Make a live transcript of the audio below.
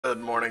Good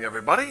morning,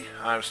 everybody.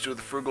 I'm Stu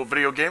the Frugal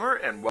Video Gamer,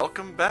 and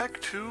welcome back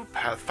to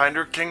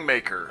Pathfinder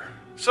Kingmaker.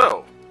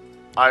 So,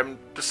 I'm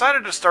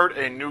decided to start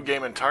a new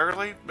game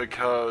entirely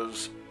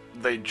because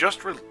they just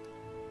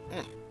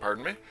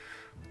pardon me.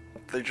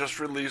 They just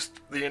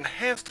released the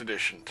Enhanced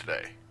Edition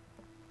today.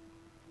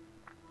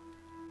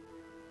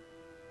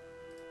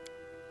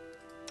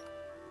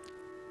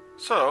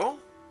 So,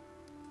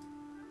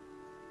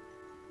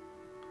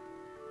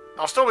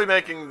 I'll still be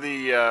making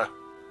the,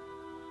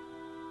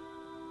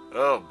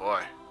 oh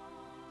boy.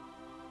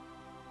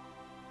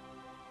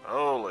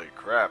 Holy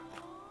crap.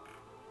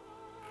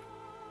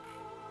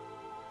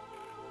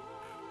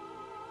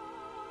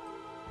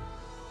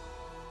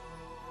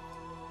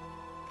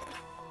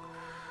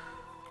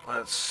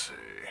 Let's see.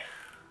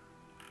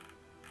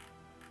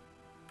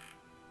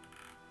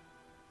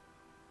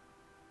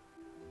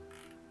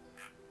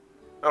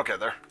 Okay,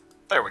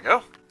 there we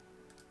go.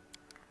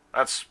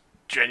 That's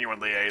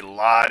genuinely a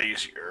lot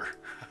easier.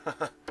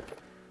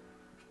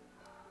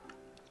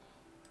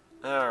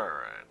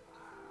 Alright.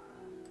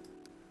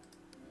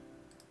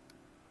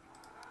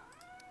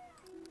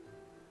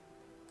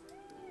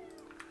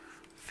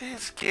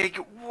 Fizzgig,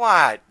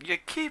 what? You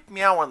keep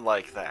meowing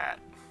like that.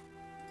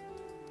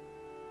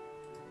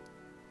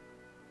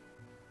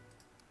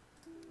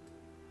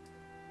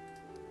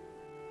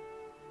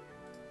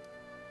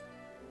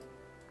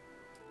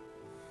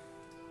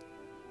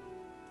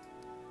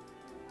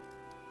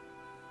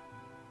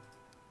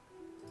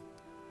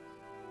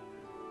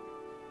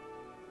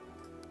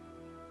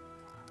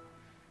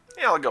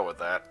 Yeah, I'll go with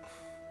that.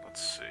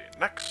 Let's see.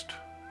 Next.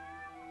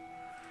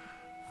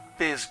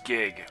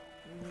 Fizzgig.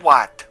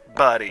 What,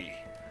 buddy?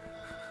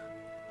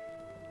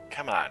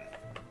 Come on.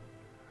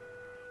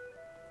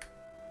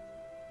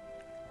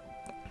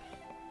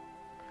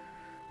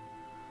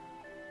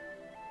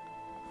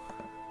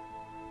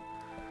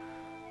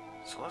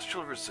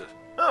 Celestial resist.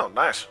 Oh,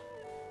 nice.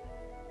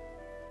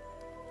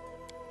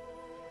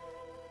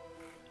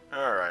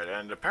 Alright,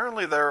 and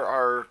apparently there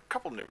are a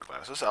couple new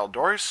classes.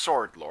 Aldori's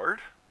Sword Lord.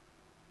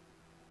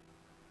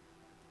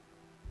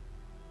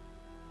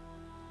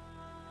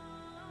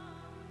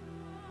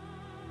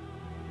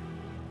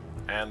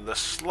 And the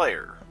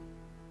Slayer.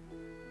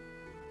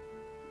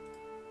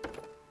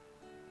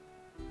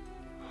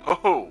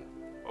 Oh,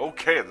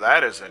 okay,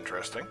 that is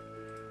interesting.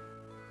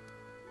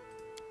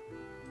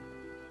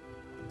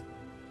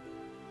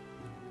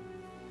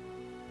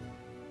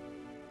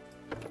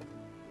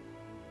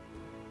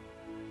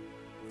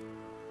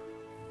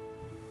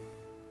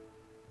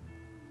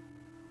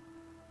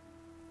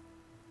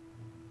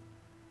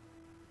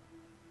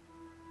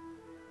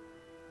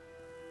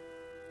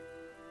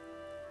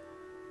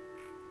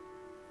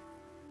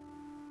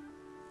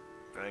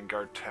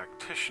 Vanguard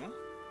Tactician.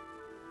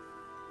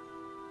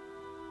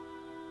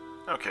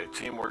 Okay,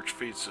 Teamwork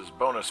feats is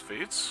bonus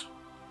feats.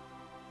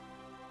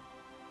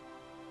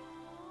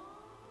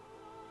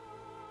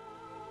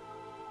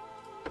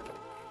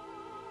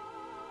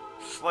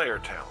 Slayer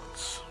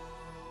talents.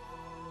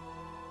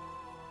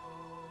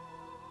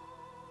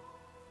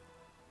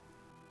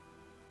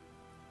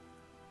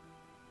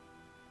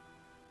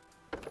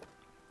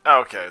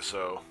 Okay,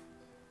 so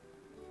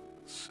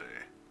let's see.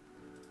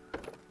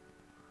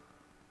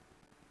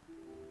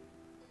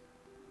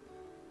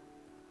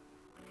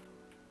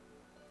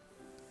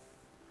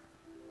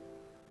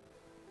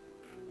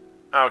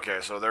 Okay,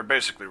 so they're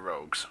basically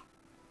rogues.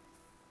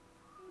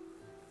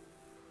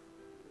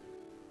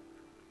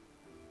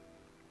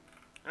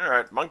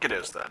 Alright, monk it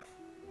is then.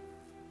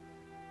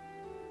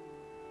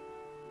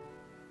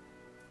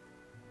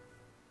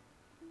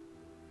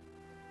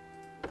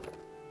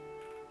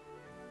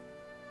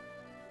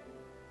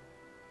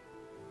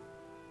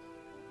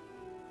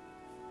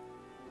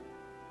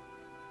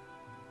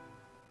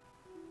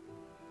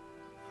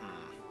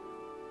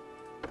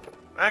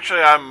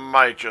 Actually, I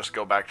might just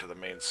go back to the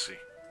main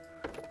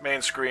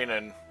screen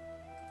and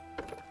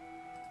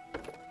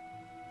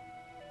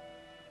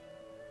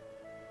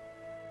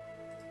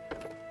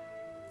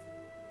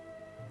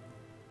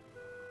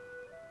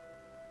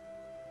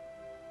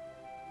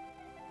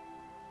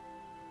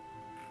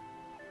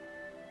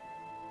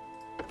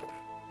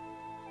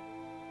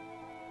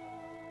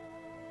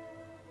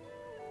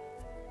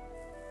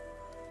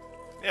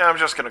yeah, I'm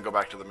just gonna go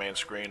back to the main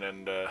screen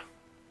and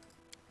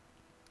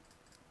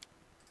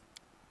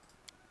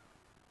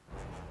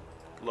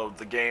load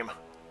the game.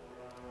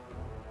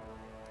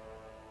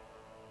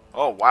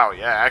 Oh wow,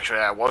 yeah, actually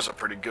that was a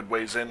pretty good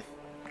ways in.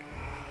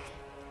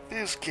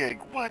 Fizzgig,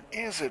 what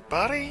is it,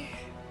 buddy?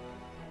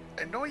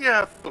 I know you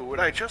have food,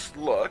 I just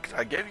looked.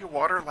 I gave you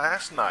water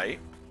last night.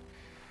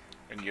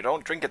 And you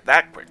don't drink it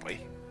that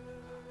quickly.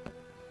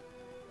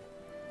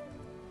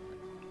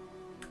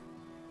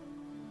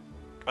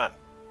 Come on.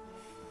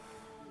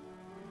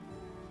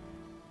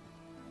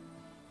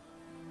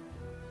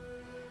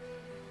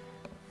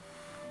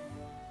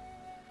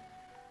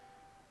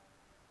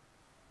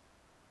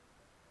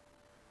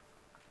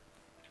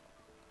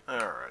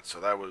 Alright, so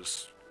that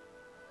was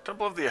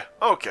Temple of the...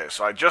 Okay,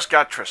 so I just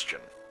got Tristan.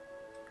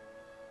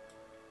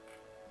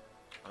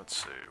 Let's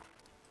see.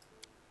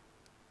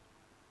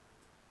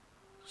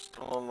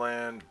 Stolen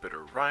land,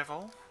 bitter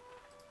rival.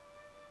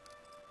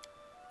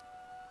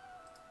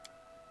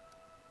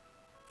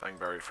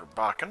 Fangberry for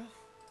Bakken.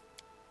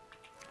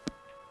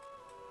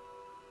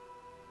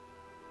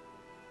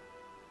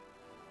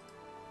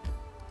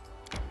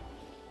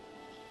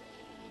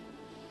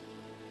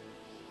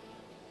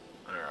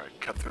 Alright,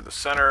 cut through the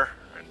center,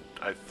 and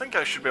I think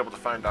I should be able to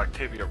find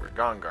Octavia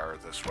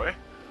Regongar this way.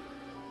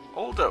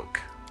 Old Oak.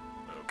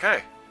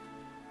 Okay.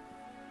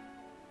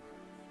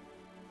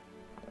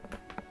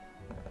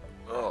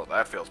 Oh,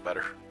 that feels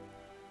better.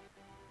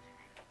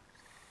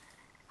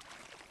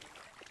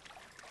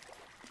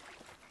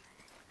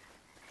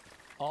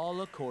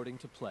 All according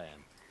to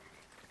plan.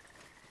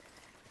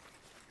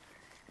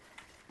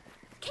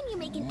 Can you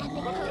make an epic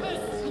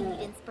pose? I need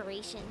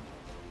inspiration.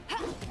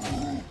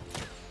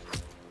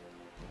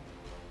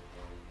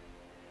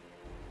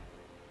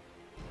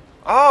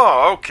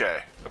 Oh,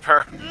 okay.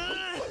 Apparently.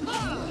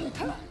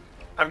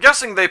 I'm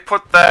guessing they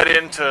put that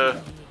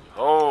into...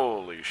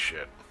 Holy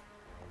shit.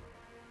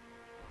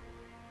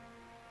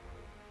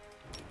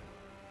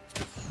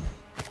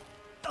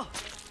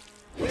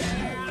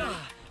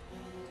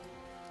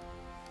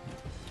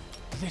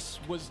 This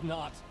was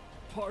not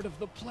part of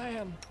the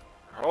plan.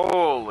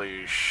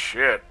 Holy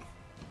shit.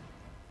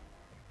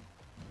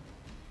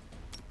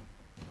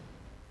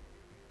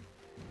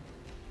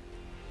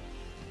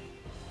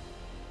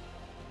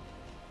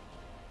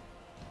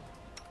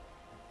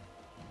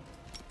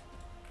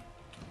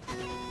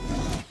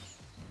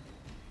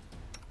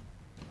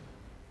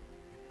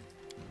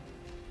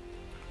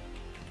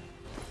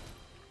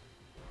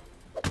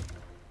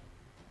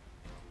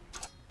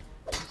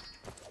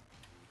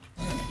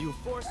 You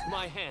forced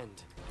my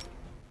hand.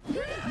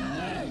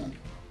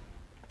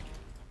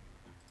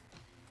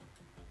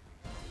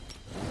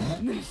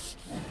 This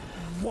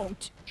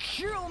won't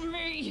kill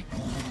me.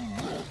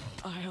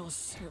 I'll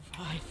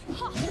survive.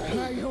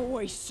 I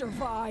always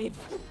survive.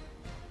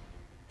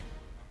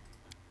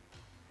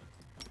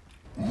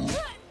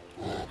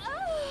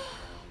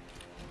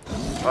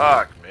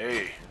 Fuck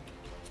me.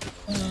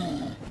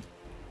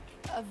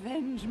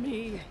 Avenge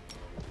me.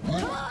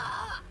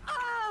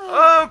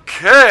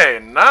 Okay,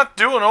 not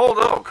doing Old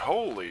Oak.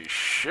 Holy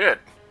shit.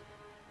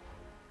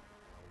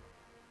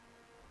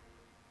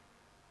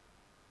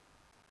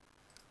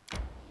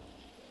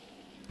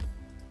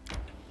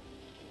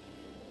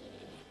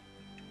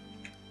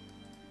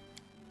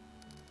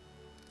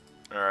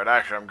 Alright,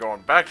 actually, I'm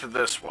going back to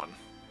this one.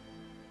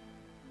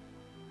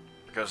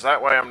 Because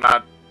that way I'm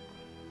not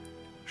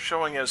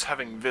showing as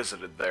having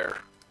visited there.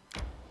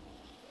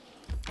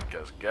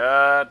 Because,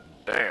 god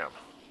damn.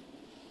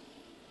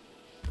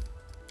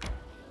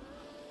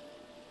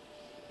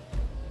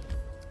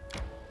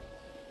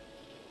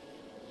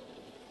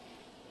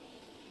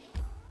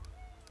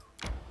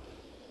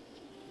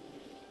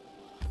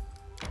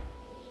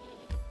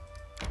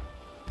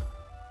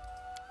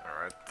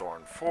 Alright,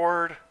 Thorn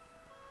Ford.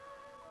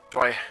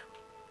 I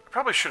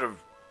probably should have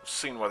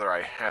seen whether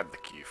I had the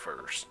key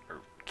first,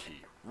 or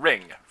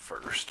ring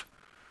first.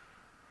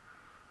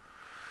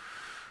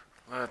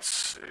 Let's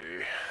see.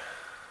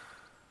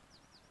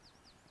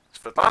 It's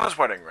Svetlana's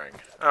wedding ring.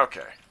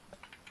 Okay.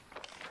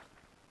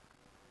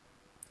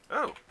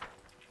 Oh.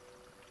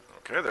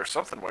 Okay, there's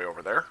something way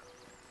over there.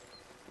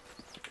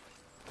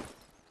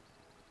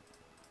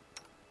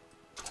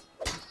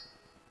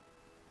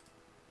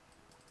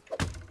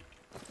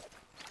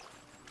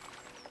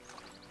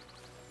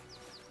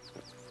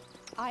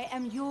 I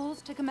am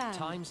yours to command.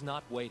 Time's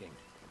not waiting.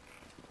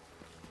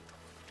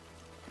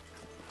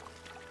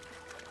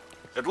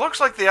 It looks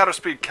like the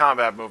out-of-speed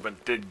combat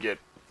movement did get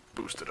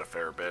boosted a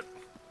fair bit.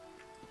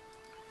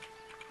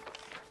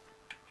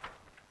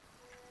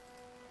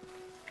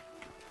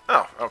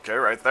 Oh, okay,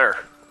 right there.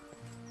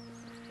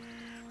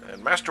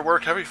 And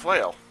Masterwork Heavy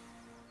Flail.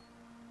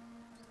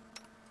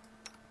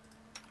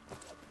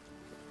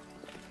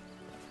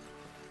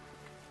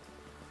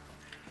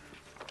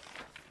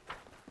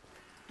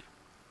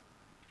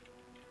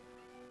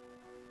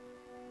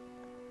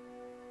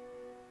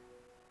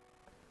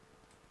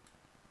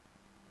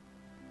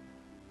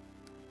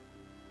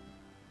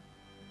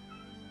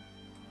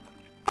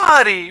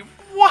 Buddy,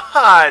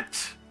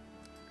 what?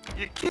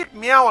 You keep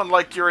meowing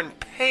like you're in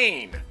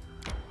pain.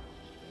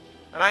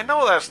 And I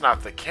know that's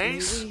not the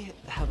case. May we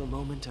have a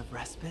moment of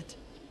respite?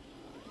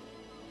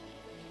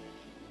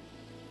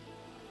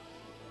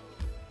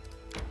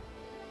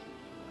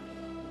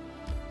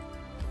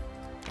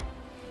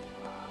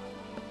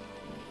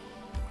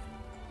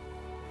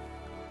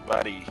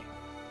 Buddy.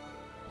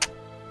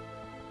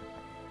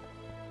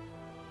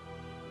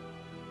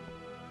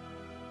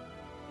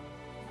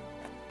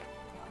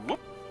 Whoop.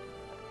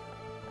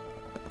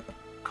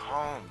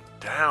 Calm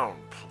down,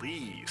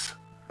 please.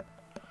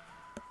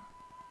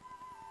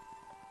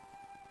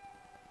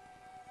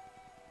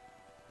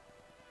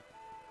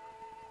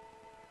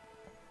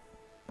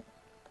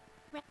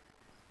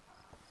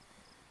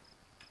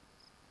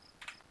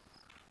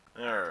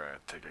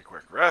 Alright, take a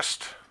quick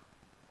rest.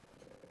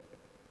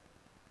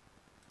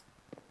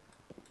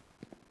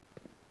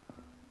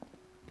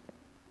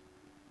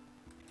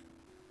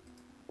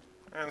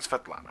 And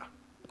Svetlana.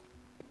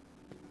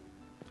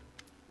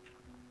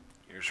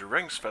 Here's your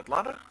ring,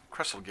 Svetlana.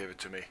 Kressel gave it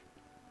to me.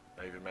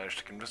 I even managed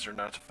to convince her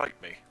not to fight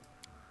me.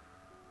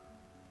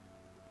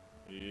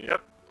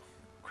 Yep.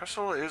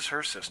 Kressel is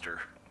her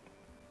sister.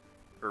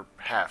 Or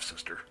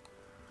half-sister.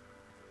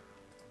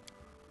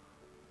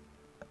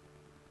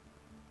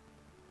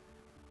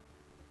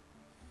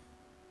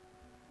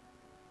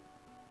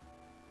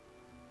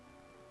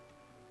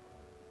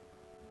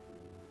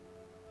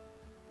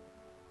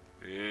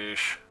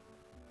 Yeesh.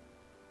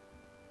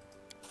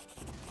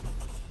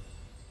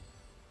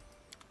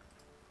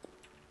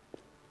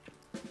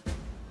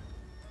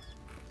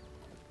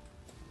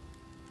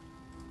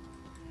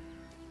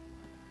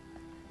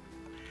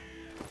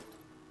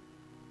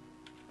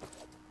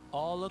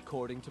 All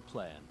according to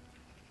plan.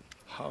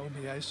 How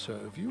may I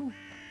serve you?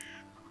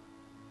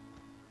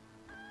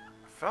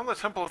 Found the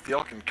Temple of the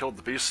Elk and killed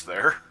the beasts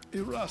there.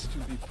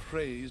 Erastil be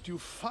praised, you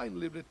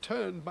finally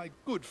returned, my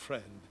good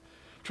friend.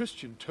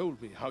 Christian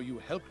told me how you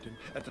helped him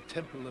at the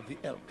Temple of the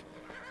Elk.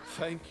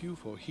 Thank you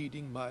for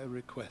heeding my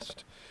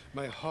request.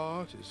 My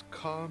heart is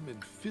calm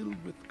and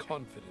filled with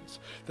confidence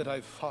that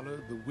I've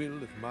followed the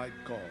will of my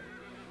God.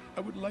 I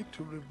would like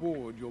to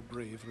reward your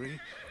bravery.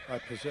 I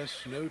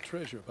possess no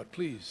treasure, but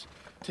please,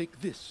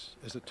 take this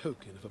as a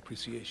token of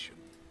appreciation.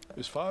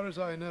 As far as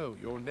I know,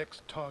 your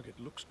next target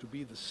looks to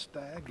be the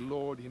Stag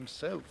Lord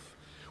himself.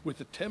 With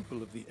the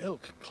Temple of the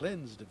Elk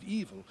cleansed of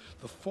evil,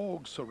 the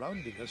fog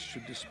surrounding us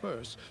should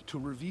disperse to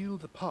reveal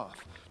the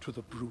path to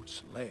the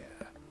brute's lair.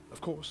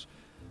 Of course,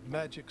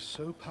 magic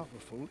so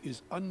powerful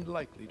is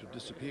unlikely to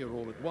disappear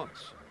all at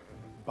once.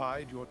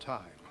 Bide your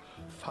time.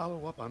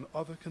 Follow up on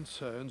other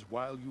concerns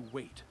while you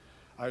wait.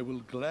 I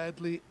will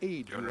gladly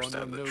aid you on your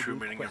understand the noble true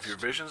meaning quest. of your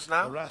visions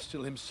now?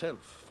 Erastil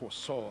himself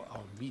foresaw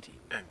our meeting.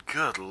 And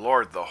good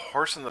lord, the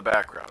horse in the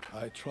background.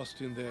 I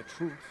trust in their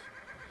truth.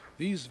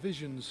 These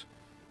visions,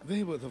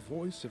 they were the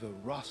voice of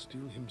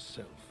Erastil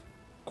himself.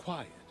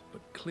 Quiet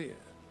but clear.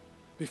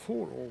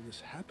 Before all this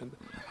happened,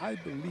 I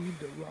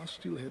believed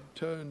Erastil had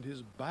turned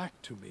his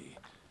back to me.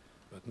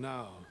 But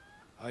now,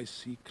 I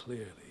see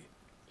clearly.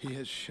 He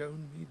has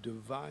shown me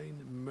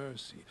divine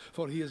mercy,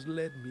 for he has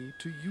led me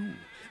to you.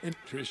 And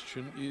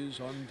Christian is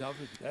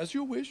undoubtedly, as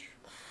you wish.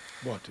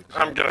 What exactly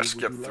I'm gonna would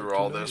skip you like through to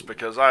all know? this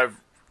because I've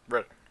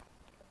read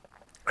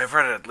it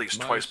at least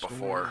My twice story,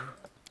 before.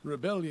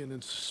 Rebellion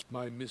and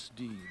my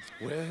misdeeds.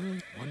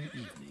 Well, one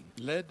evening,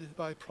 led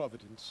by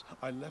Providence,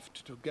 I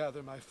left to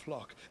gather my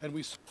flock, and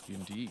we...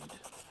 Indeed.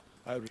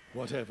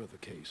 Whatever the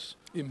case,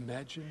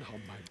 imagine how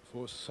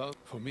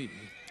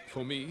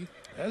for me,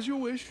 as you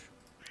wish,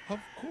 of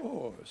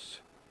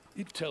course.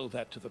 Tell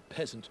that to the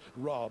peasant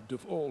robbed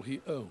of all he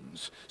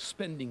owns,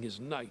 spending his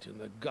night in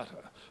the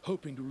gutter,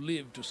 hoping to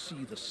live to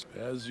see the...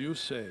 As you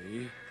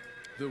say,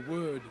 the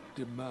word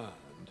demand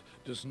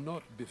does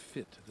not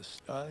befit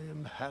this. I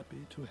am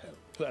happy to help.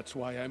 That's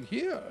why I'm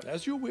here,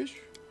 as you wish.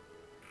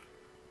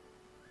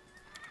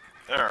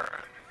 Alright.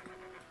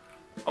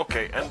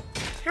 Okay, and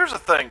here's the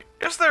thing.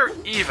 Is there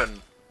even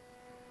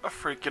a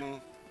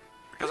freaking...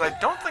 Because I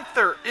don't think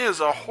there is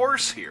a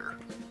horse here.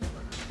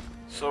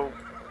 So,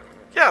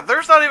 yeah,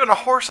 there's not even a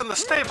horse in the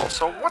stable,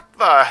 so what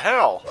the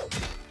hell?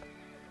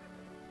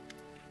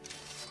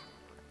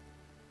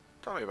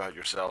 Tell me about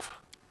yourself.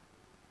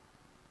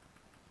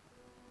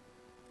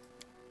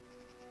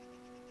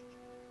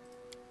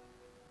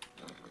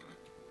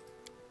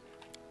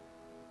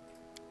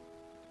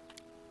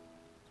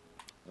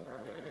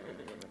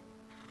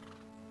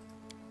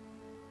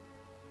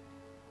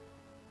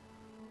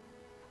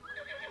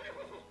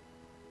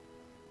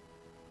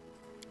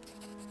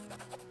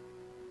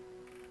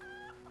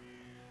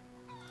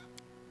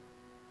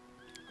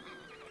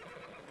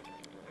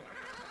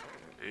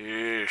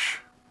 Eesh.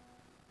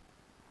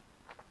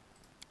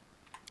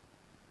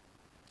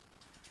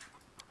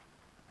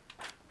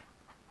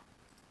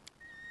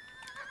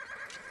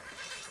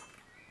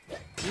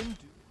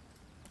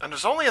 And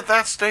it's only at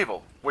that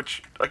stable,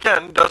 which,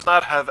 again, does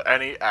not have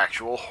any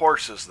actual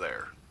horses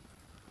there.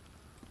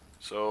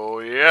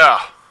 So, yeah.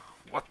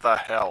 What the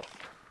hell?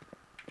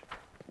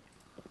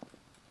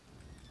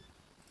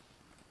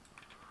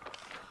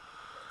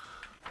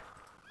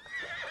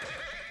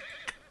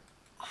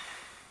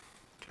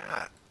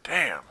 God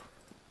damn.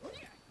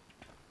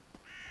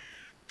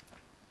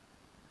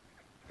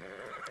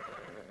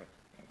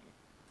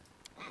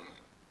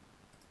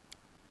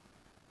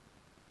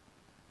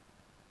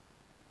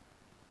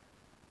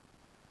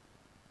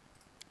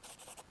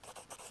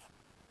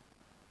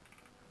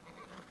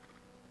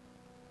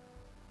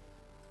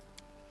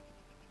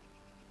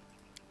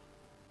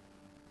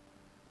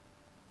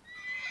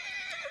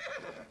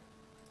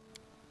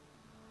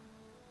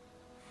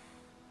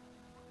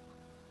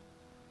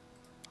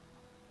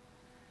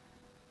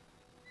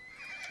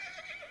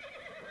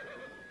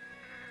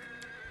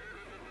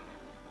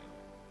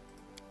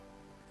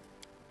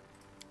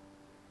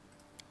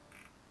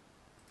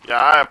 Yeah,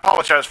 I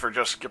apologize for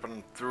just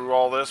skipping through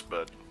all this,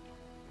 but...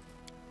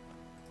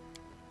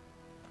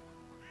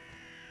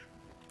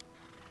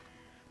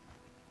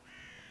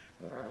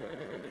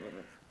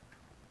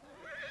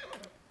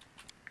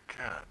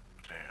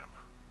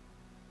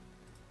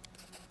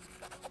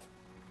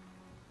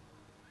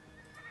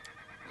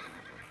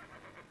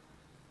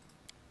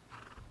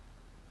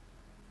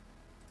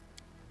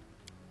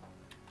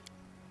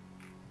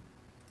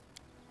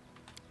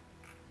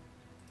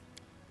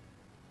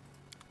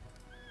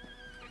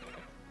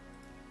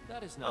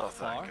 That is not Oh,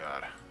 far. thank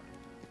God.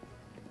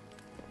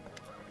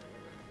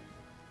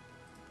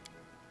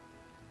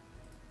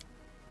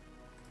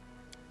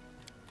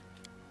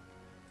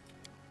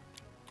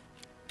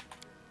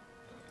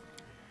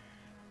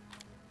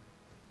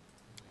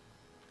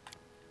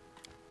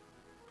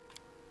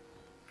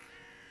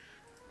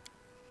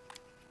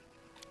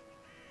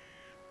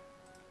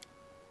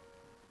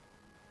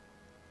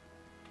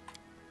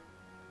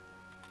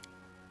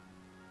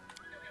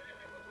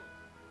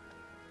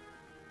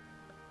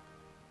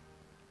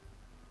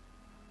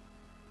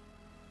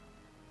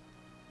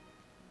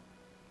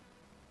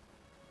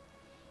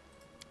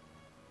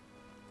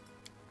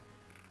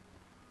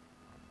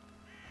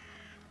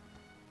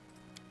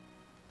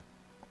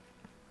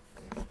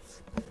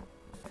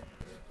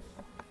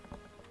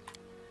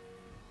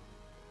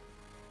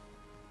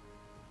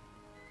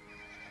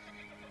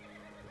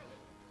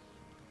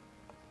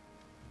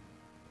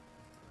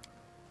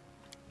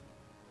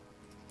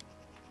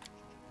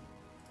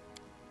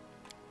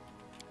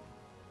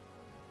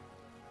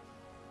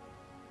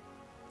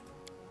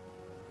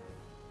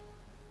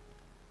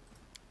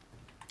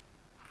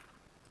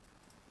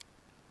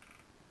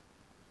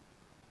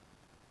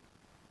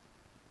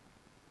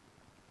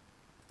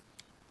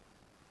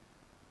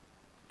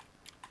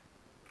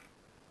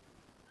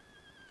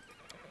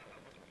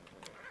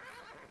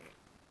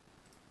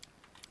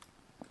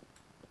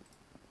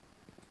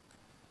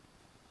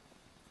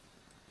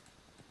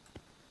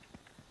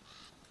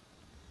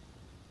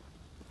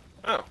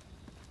 Oh.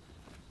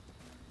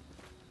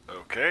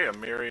 Okay, a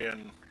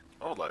Mirian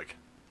old leg.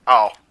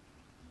 Oh.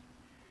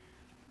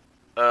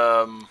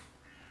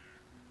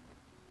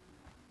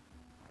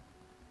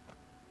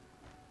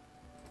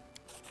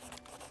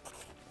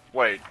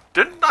 Wait,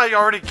 didn't I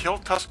already kill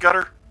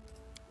Tuskgutter?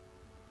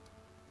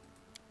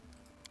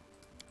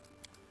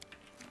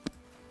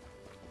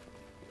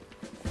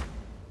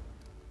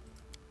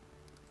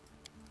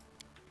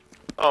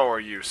 Oh, are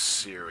you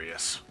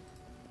serious?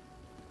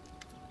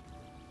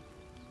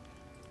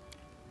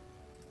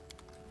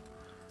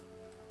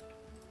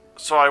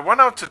 So I went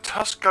out to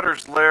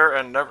Tuskgutter's lair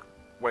and never...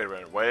 Wait a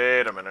minute,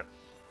 wait a minute.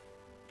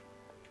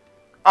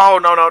 Oh,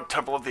 no,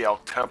 Temple of the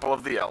Elk, Temple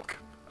of the Elk.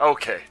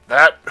 Okay,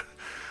 that...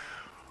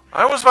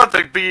 I was about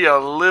to be a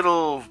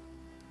little...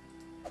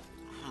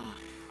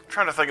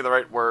 trying to think of the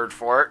right word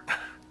for it.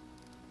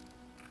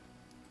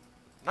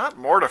 Not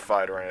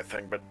mortified or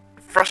anything, but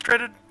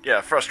frustrated?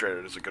 Yeah,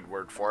 frustrated is a good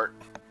word for it.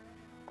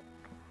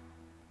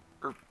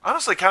 Or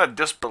honestly, kind of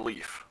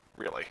disbelief,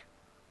 really.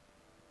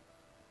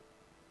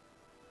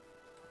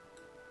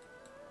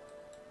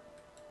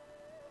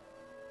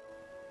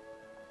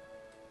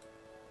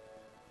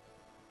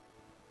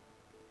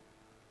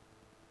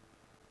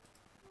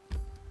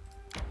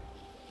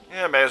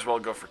 Yeah, may as well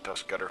go for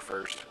Tuskgutter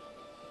first.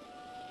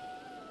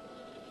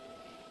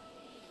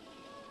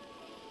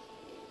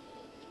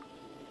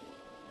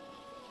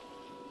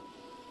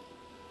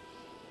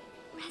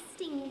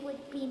 Resting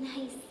would be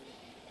nice,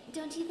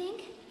 don't you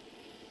think?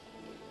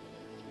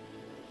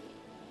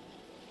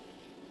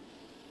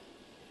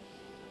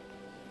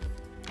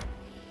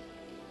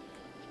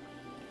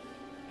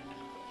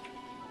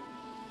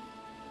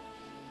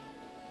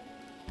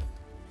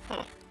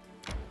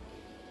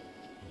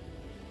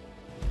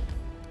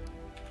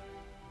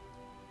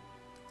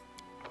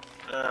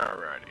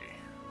 Alrighty.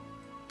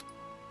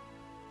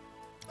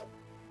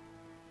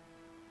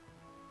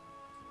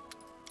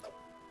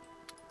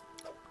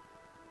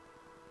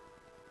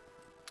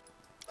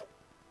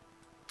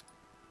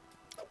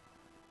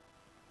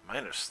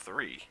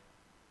 -3.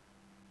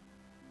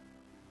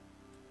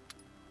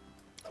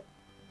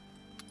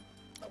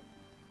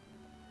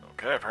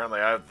 Okay, apparently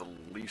I have the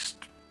least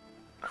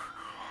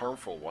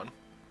harmful one.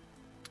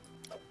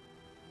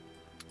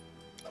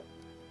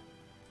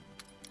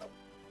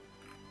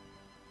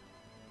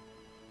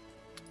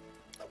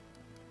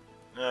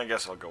 I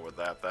guess I'll go with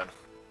that then.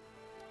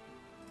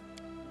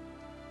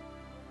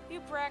 You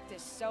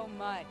practice so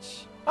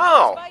much.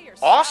 Oh, Just by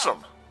yourself.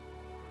 awesome!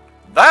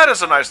 That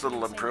is a nice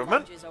little Same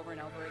improvement. lunges over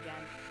and over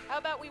again. How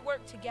about we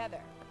work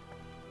together?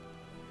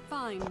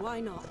 Fine,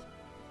 why not?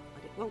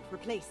 But it won't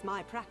replace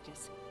my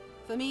practice.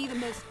 For me, the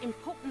most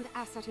important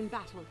asset in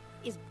battle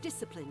is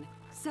discipline,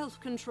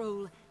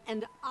 self-control,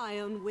 and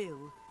iron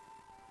will.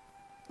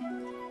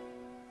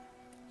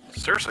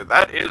 Seriously,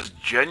 that is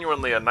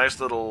genuinely a nice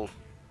little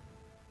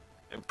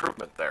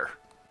improvement there.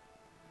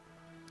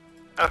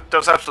 That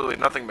does absolutely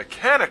nothing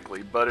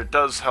mechanically, but it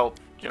does help,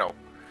 you know,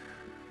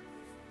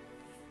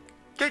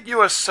 get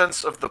you a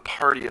sense of the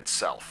party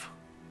itself.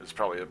 Is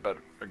probably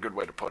a good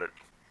way to put it.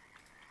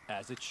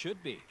 As it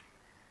should be.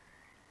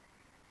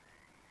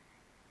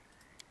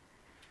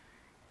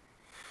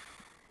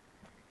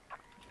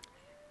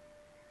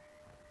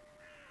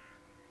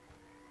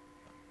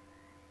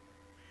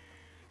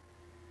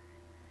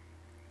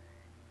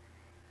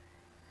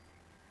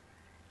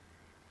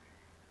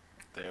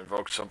 They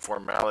invoked some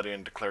formality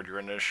and declared your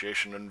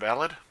initiation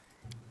invalid.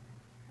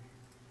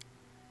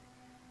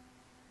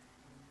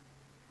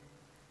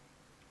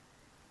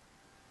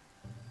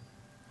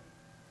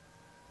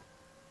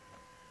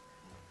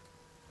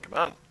 Come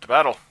on, to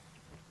battle.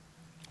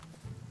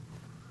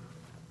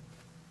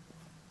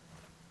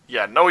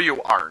 Yeah, no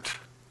you aren't.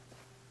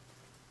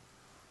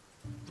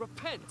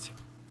 Repent!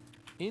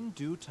 In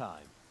due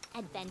time.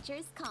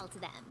 Adventures call to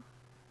them.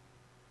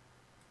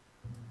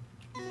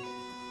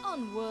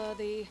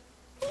 Unworthy.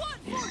 What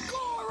for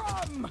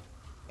Gorum?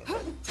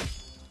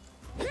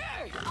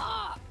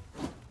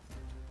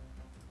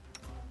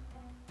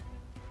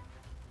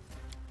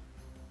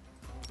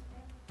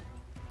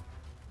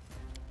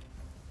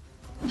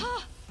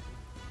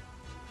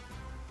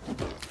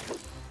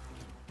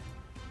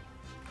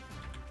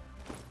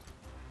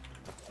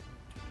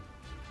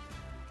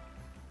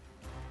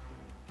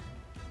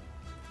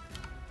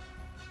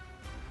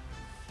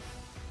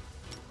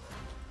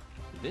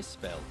 This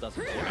spell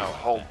doesn't work. You know, like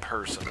whole that.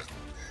 person.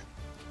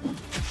 Avenge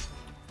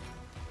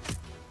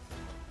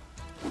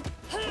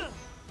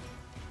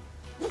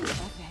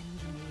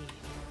me.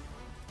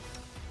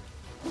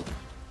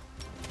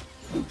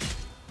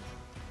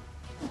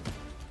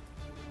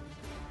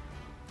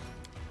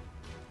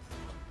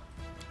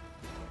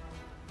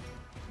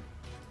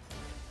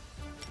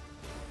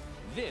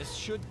 This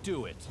should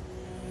do it.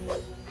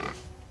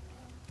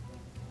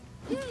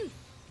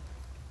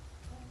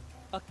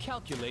 A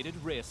calculated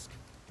risk.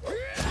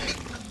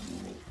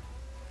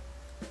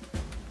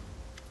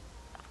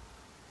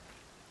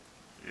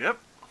 Yep.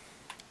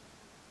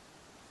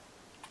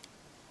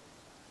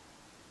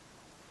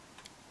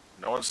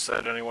 No one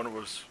said anyone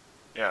was...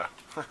 Yeah.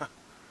 Are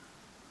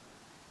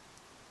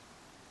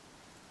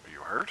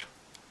you hurt?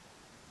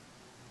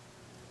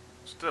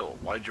 Still,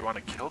 why'd you want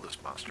to kill this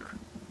monster?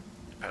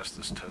 You passed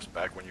this test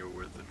back when you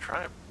were with the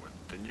tribe,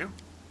 didn't you?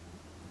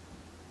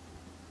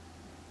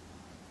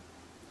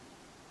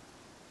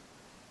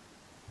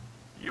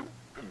 You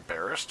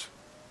embarrassed?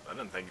 I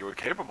didn't think you were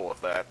capable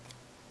of that.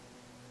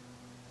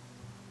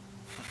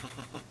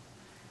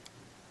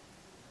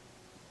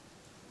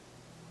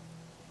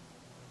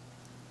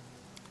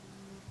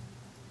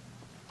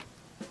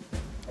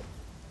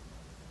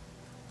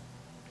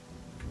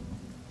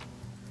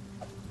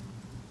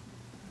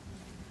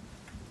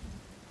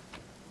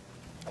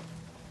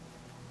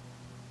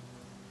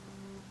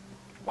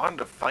 Wand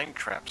of fine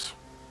traps.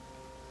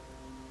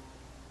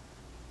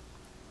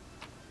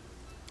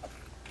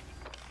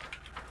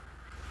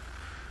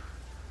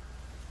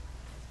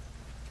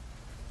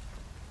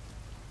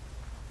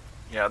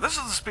 Yeah, this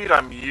is the speed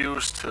I'm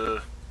used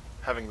to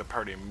having the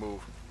party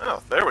move.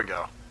 Oh, there we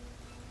go.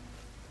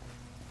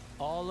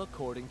 All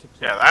according to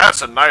plan. Yeah,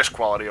 that's a nice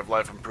quality of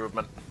life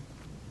improvement.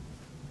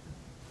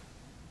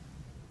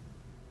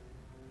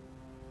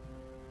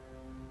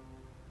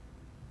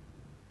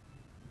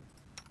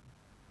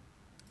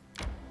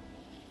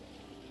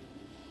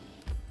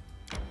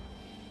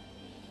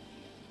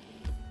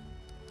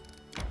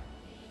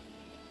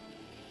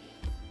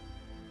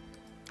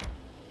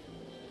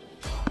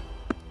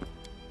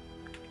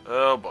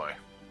 Oh boy.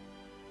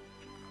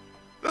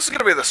 This is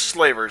gonna be the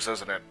slavers,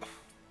 isn't it?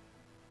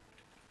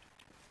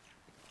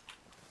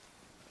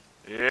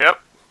 Yep.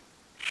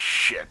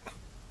 Shit.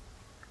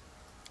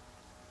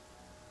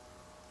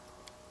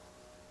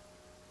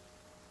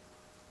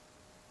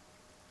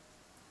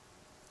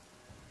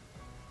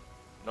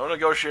 No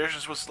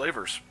negotiations with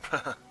slavers.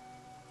 Victory!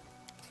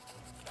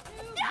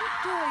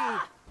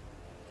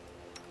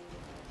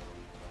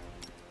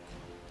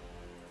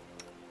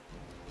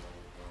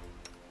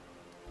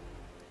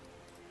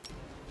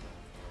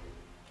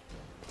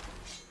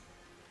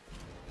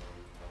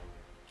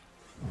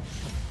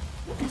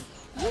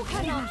 You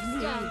cannot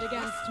stand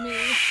against me.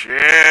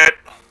 Shit.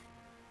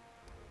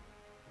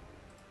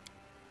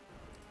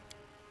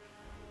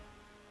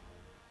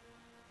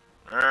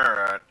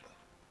 Alright.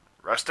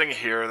 Resting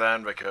here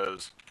then,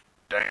 because...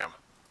 Damn.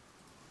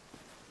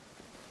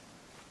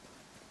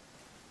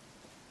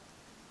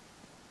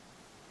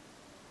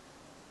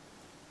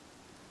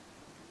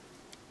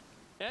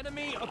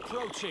 Enemy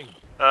approaching.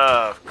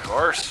 Of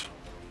course.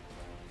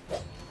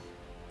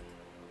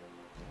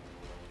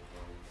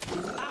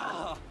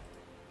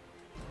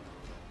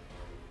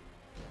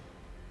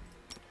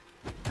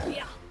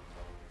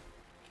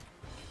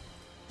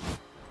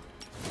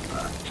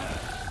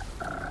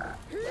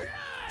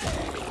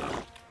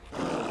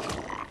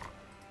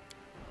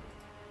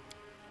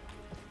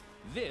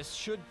 This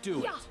should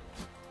do it.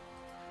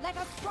 Let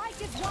us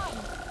strike as one.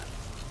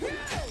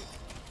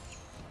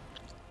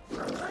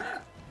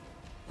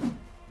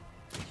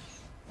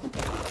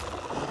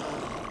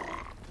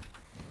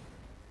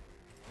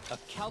 A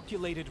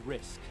calculated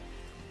risk.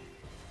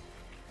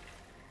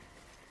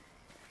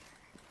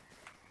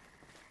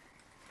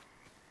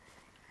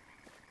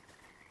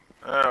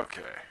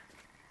 Okay.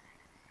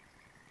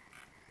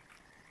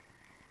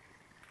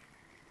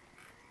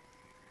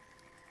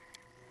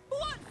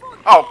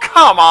 Oh,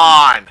 come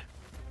on!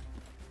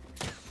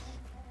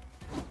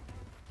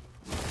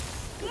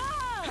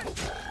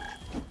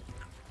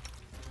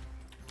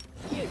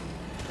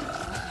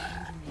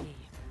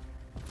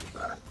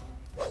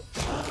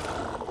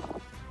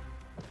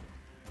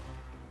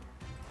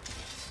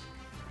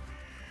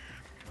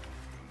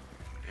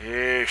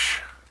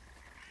 Yeesh.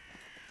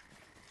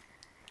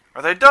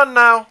 Are they done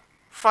now?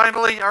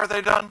 Finally, are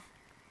they done?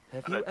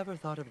 Have you ever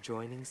thought of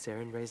joining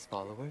Saren Ray's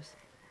followers?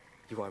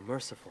 You are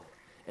merciful,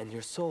 and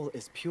your soul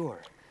is pure.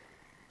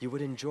 You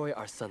would enjoy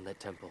our sunlit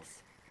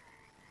temples.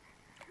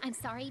 I'm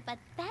sorry, but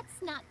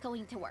that's not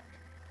going to work.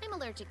 I'm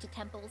allergic to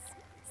temples.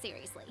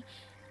 Seriously.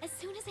 As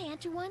soon as I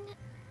enter one,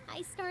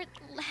 I start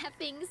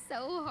laughing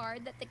so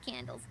hard that the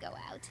candles go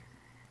out.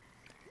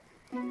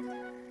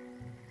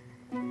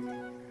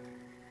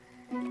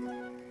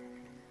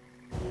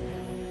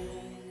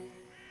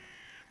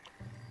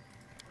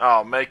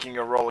 Oh, making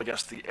a roll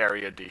against the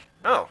area D.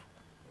 Oh.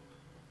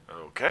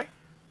 Okay.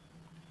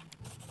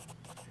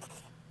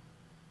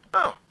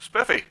 Oh,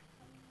 spiffy.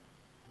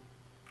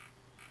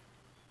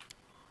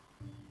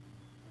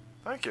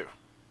 Thank you.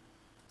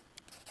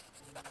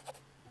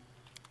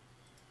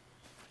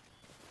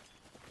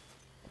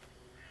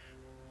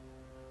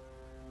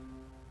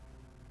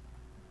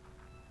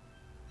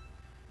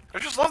 I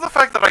just love the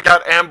fact that I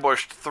got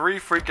ambushed 3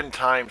 freaking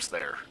times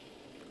there.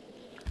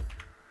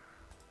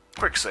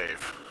 Quick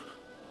save.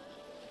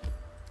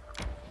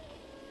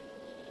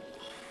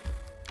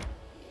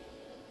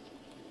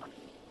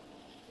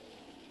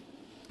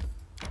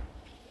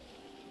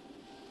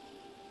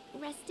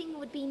 Resting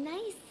would be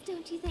nice,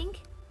 don't you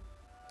think?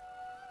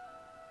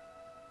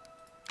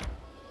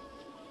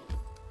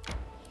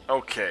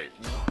 Okay.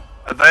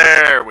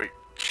 There we...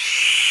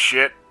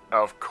 Shit,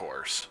 of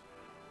course.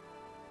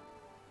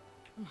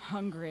 I'm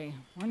hungry.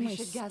 When We we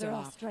should gather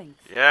our stop?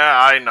 strength. Yeah,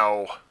 I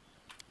know.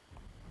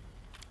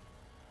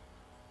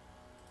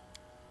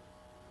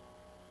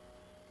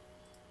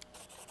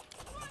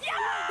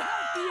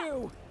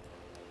 You!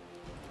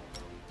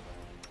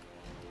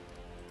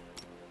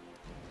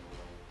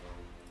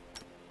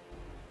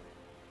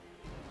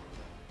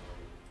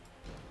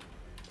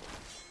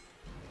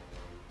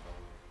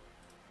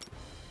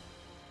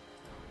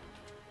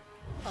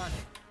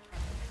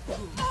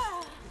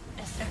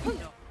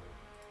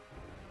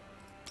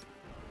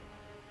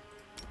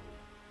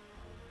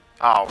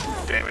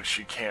 Oh, damn it,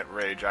 she can't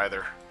rage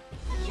either.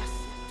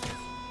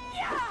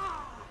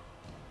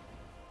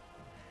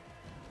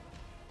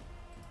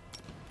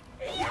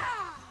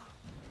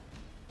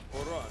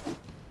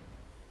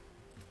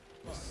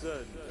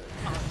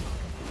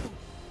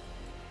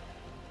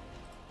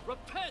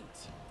 Repent!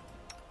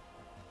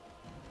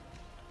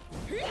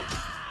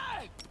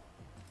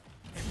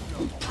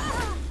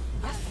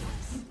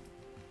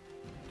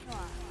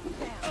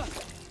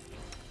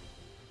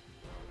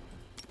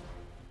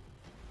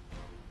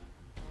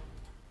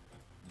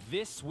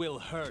 This will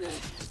hurt.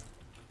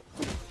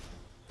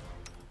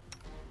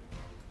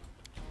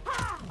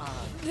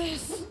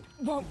 This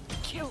won't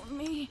kill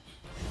me.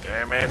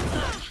 Damn it.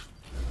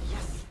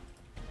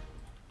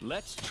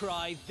 Let's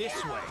try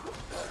this way.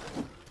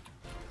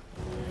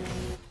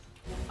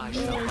 I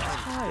shall end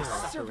this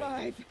suffering.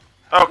 Survive.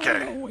 Okay.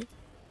 No.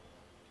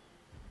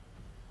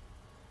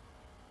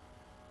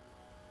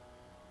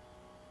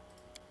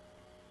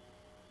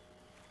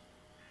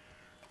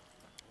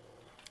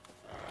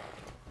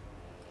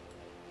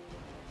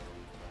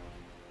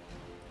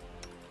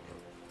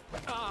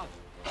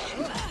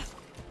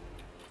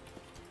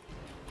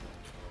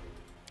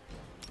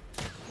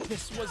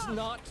 This was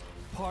not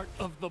part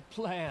of the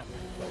plan.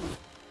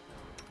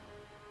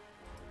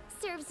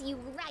 Serves you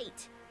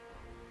right.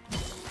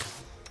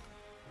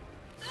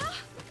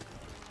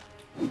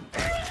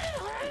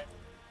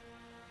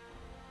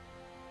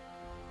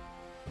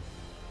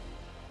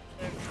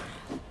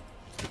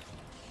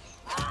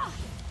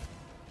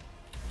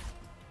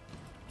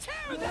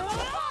 Tear them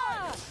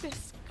apart!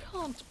 This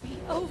can't be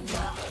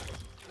over.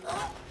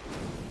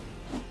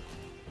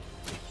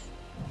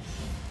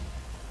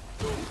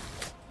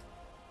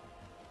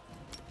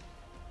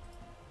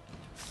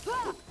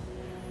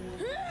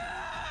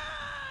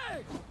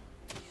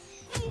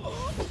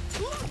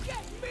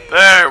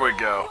 There we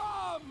go.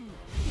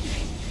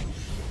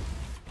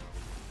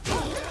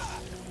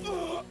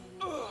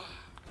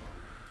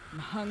 I'm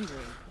hungry.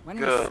 When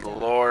we Good stop?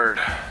 lord.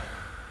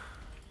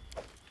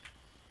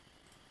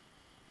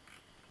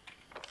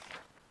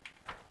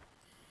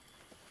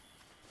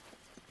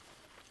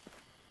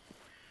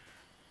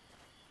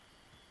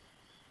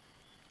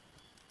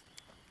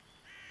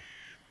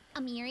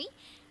 Amiri,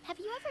 have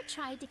you ever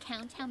tried to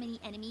count how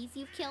many enemies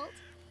you've killed?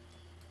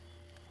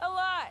 A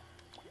lot.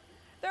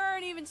 There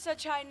aren't even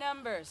such high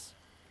numbers.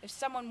 If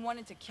someone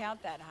wanted to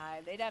count that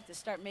high, they'd have to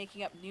start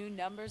making up new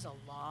numbers a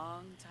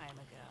long time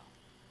ago.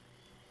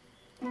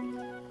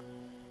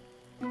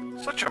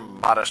 Such a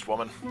modest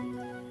woman.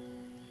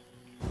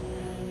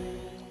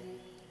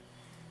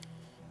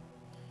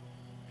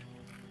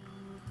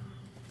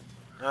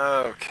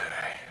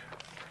 Okay.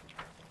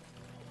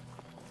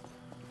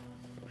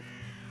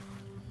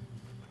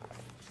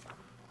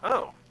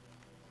 Oh.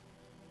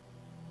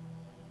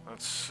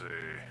 Let's see.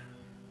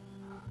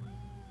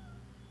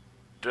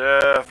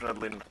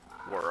 Definitely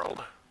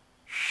world.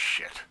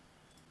 Shit.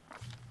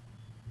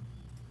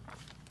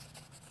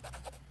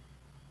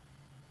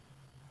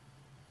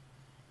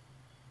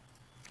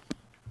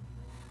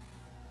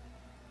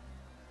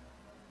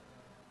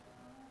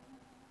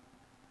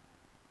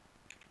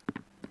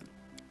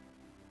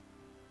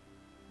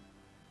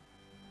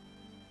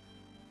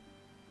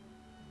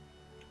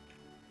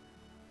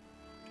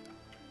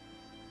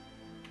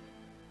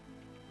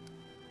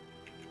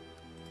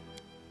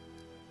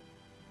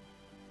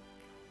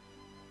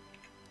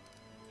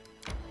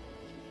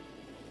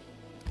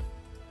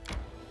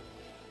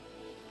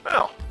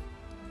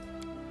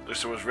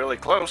 least it was really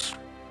close.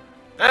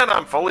 And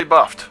I'm fully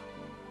buffed.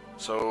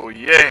 So,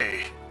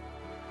 yay!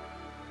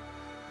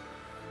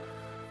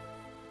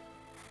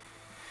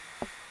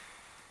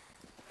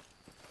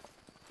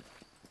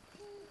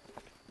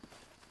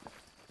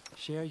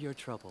 Share your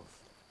troubles.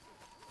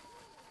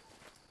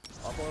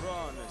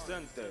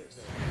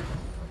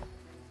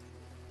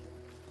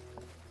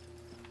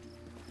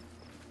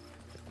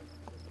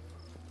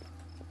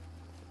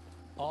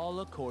 All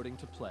according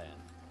to plan.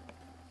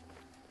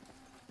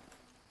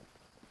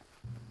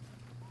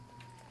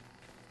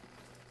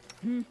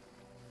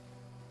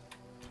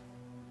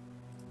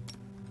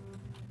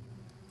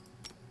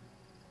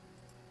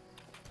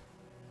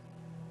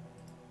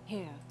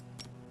 Here.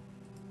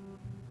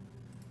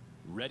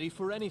 Ready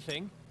for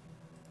anything?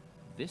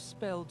 This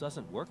spell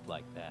doesn't work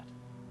like that.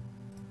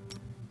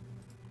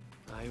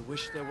 I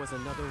wish there was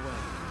another way.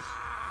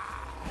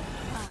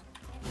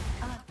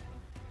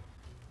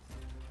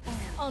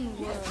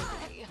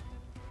 Unworthy.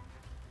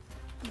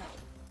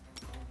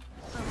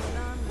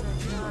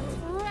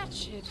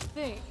 Wretched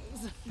things.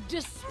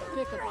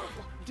 Despicable.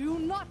 Do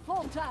not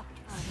falter.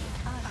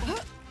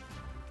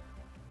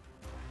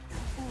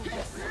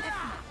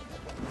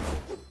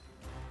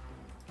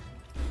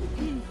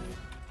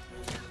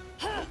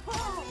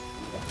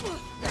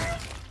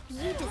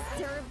 You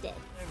deserved it.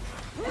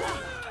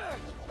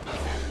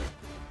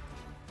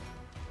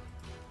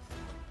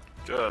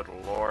 Good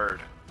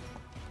lord.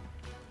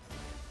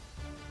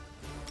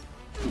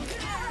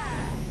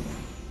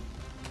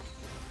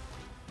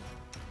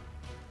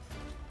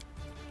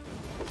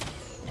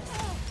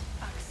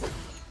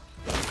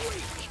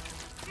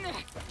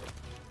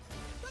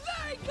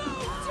 They go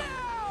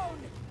down!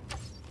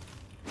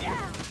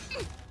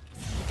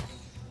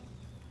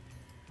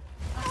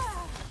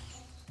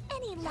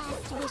 Any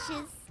last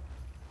wishes?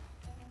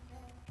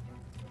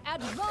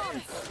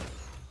 Advance.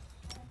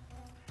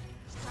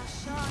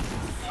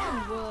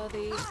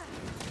 Unworthy.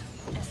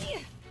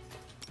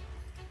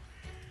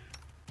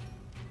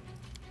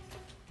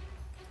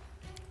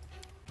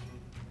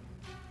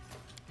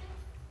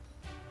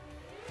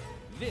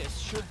 This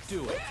should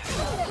do it.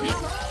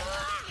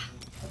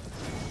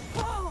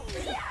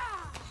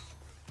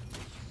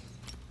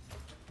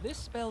 This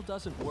spell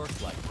doesn't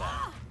work like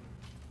that.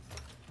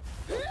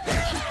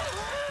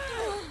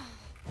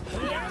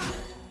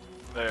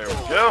 There we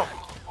go.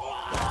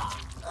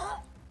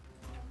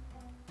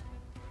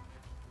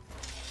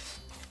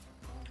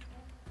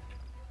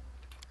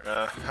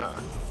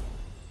 Uh-huh.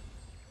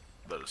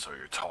 Let us hear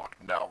your talk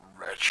now,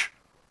 wretch.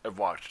 I've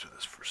watched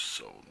this for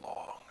so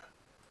long.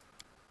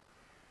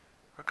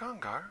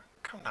 Ragongar,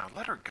 come now,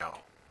 let her go.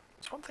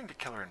 It's one thing to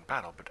kill her in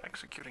battle, but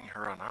executing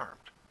her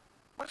unarmed.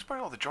 Why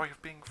spoil the joy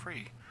of being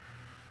free?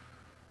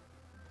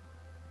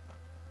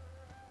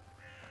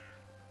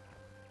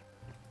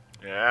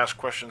 Yeah, ask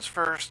questions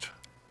first.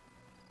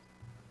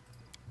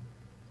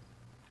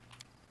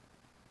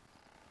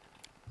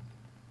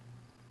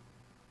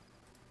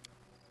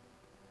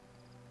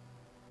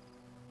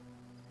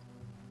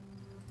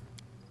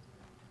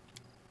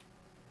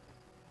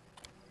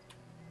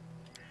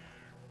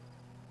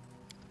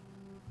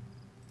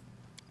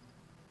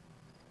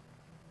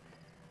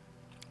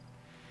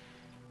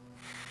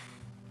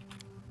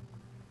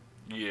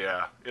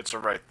 Yeah, it's the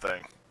right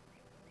thing.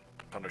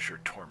 To punish your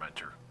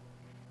tormentor.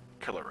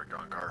 Kill her,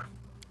 Ragongar.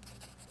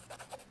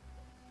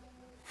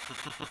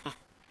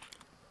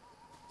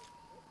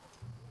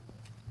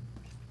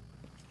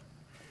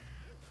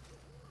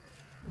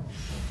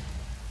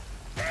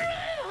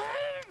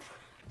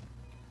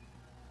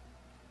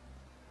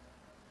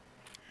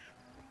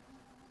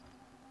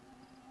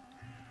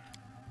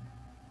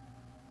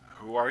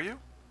 Who are you?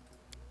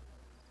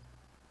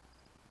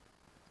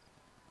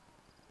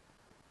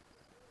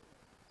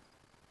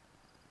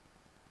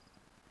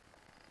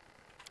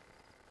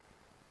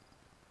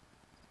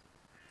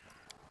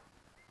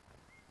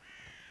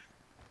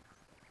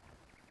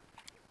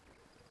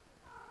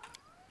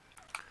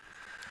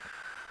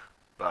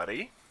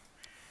 Buddy?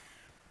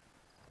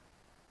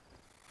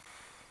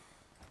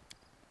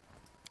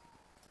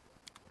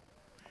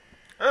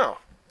 Oh,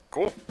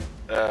 cool.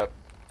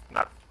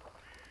 Not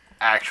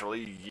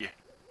actually.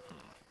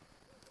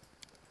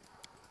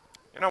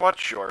 You know what?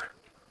 Sure.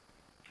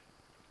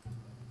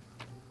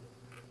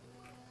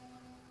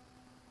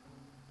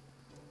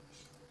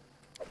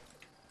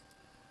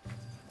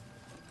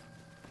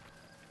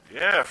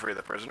 Yeah, free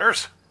the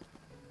prisoners.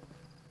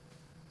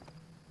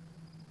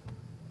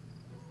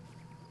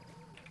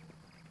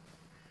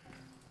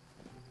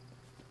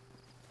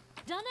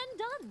 Done and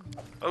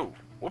done. Oh,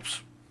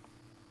 whoops.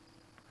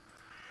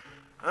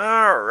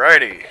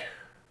 Alrighty.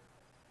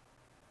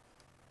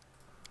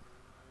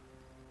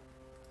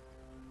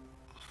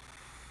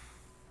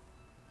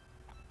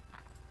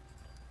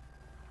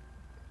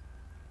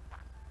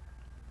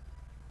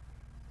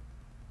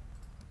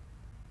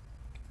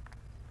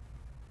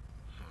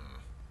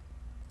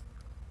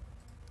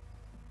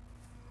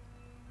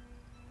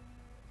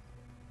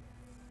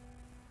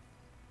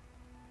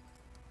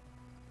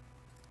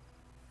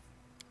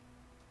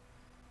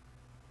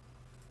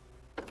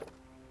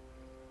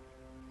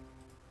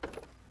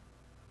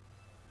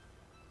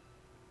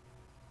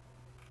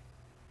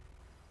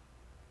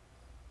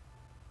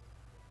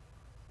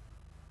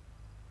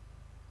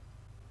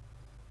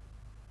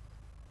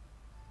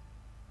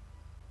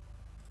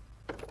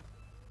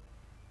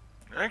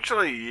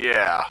 Actually,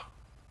 yeah.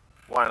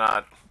 Why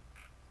not?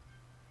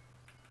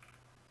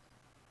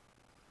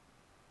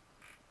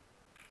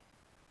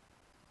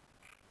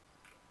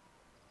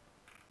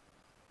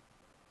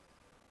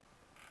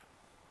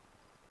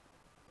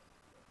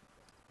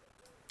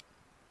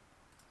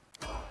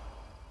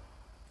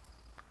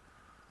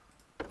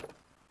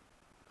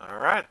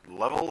 Alright,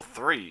 level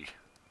 3.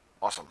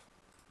 Awesome.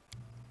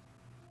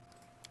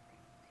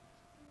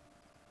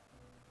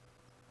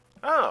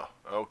 Oh,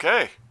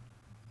 okay.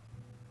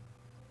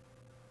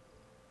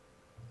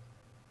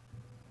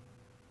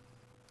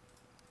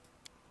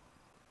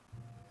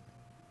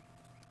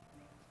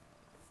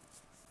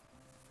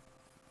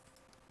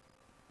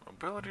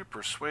 Mobility,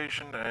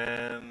 persuasion,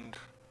 and...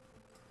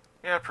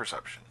 yeah,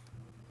 perception.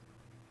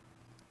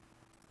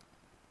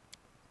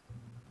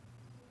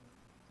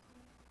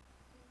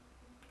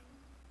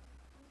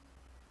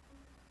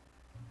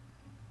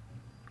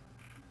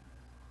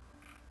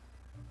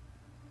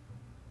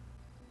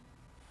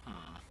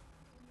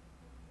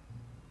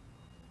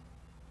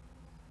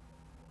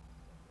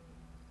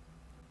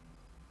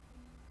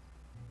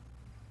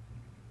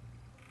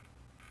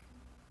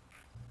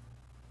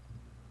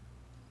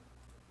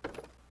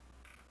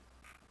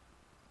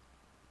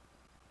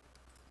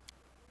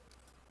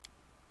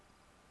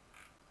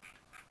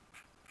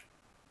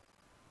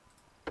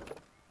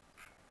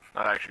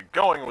 Not actually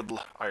going with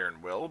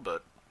Iron Will,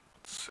 but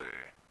let's see.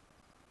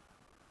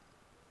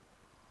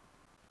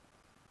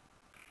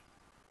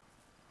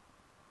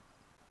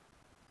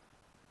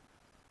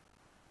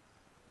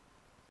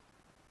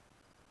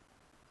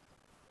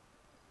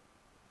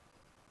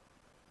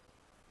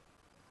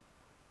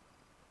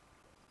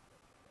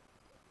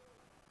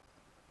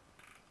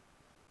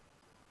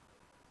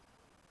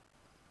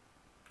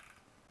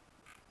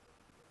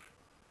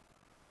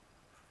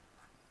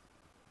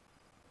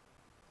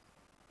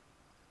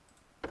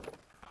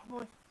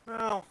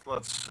 Well,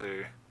 let's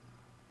see.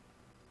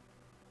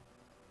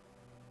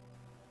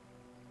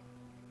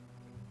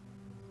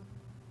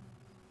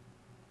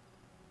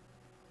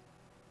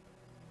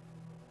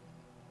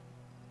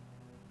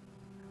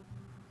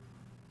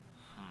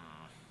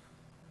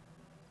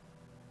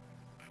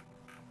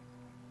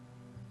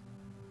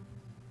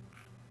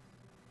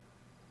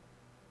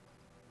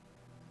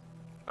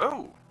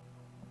 Oh!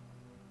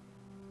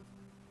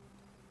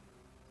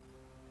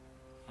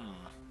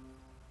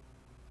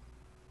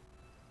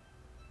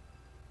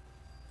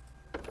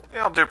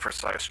 Yeah, I'll do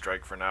Precise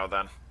Strike for now,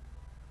 then.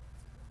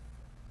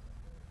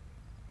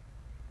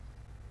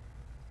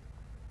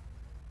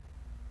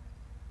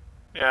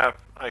 Yeah,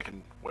 I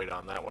can wait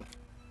on that one.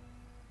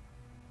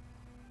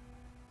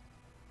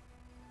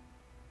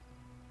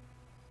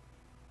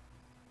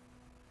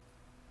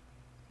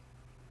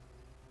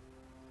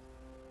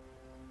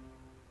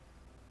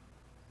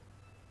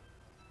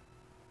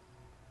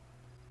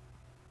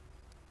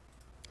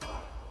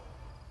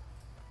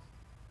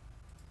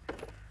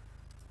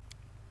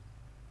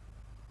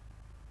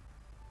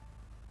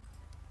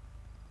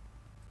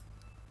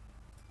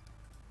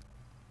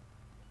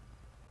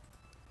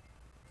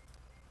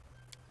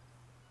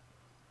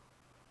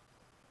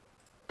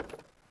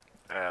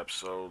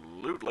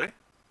 Absolutely.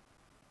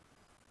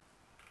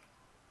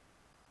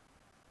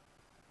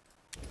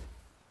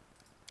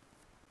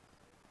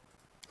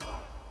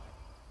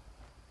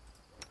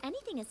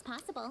 Anything is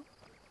possible.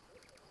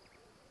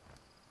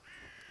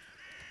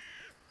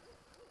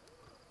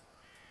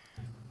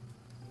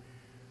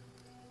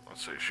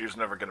 Let's see, she's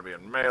never going to be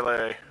in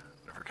melee.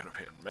 Never going to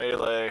be in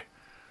melee.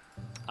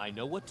 I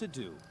know what to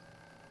do.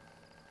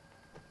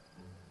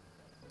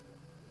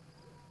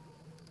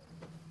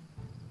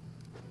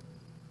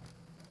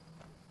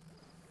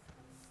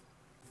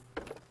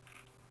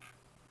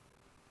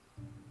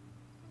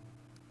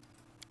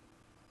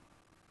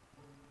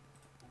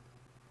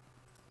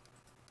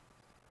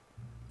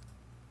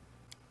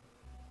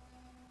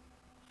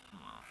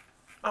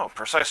 Oh,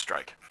 Precise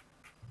Strike.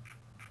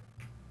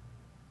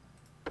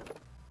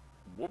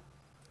 Whoop.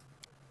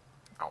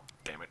 Oh,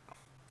 damn it.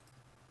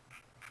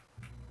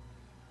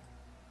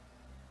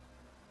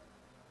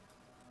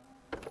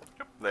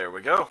 Yep, there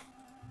we go.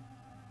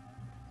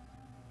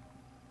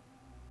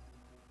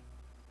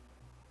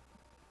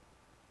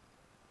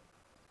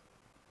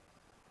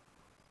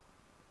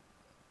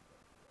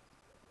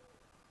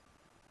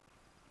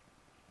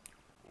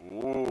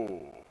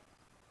 Ooh.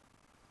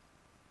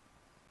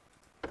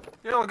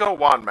 Yeah, I'll go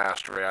Wand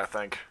Mastery, I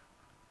think.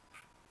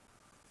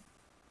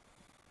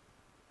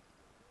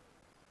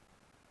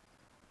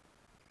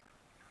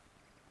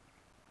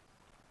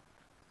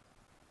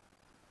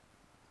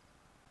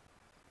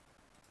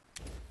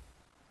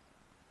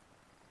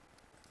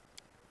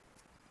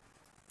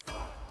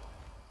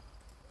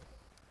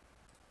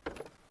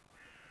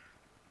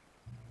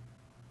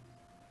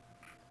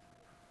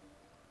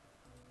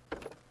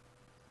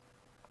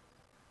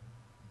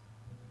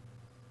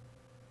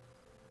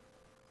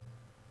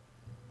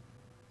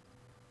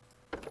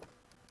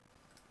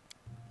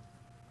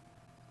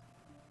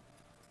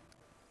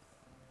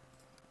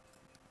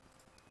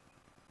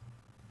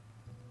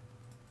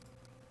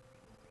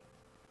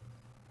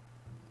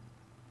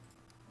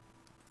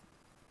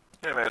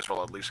 Yeah, may as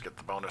well at least get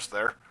the bonus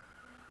there.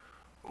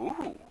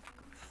 Ooh.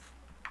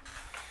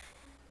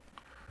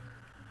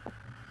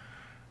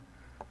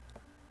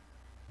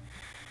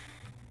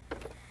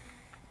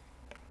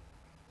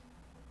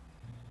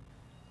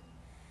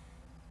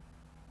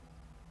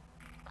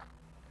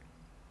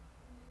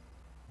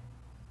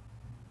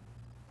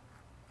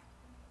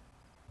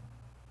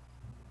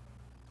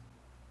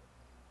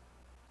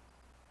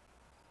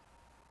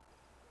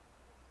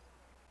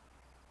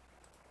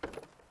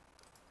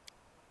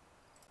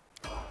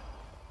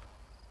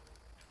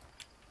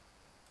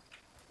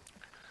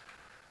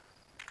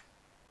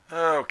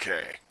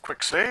 Okay,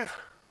 quick save.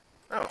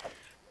 Oh,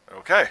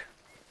 okay.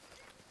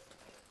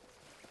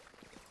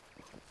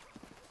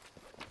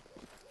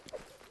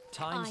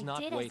 Time's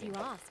not did waiting. as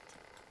you asked.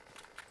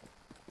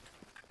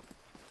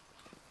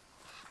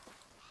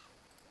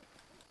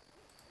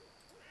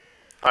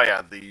 Oh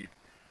yeah, the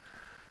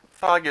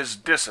fog is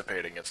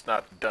dissipating. It's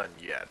not done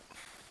yet.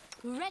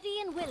 Ready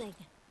and willing.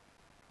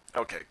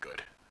 Okay,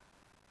 good.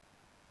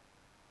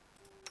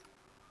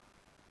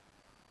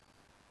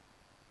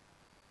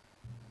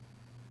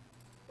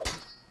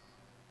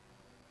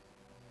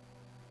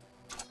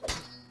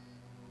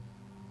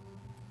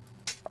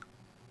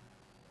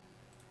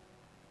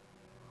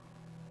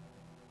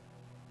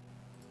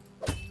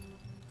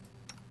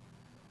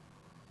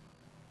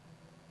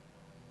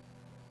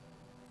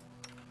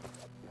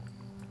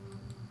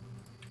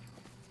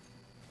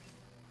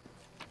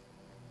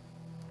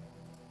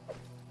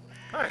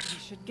 Nice. We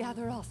should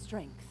gather our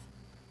strength.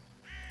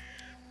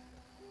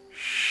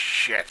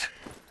 Shit.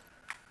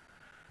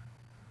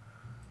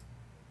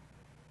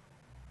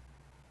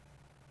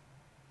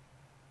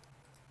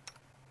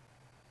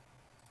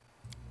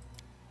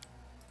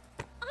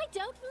 I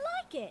don't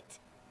like it.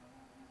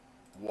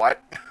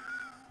 What?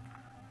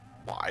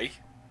 Why?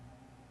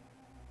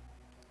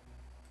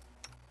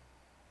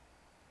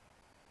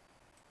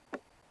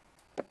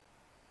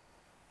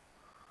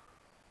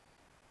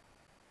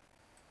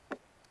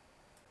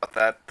 About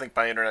that, I think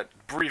my internet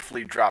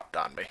briefly dropped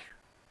on me.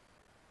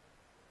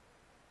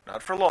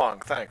 Not for long,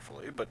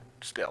 thankfully, but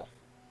still.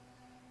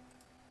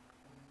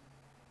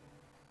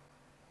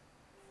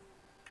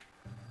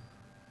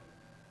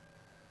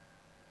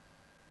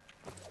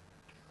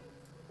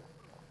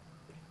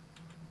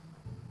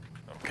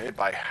 Okay,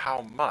 by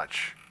how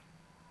much?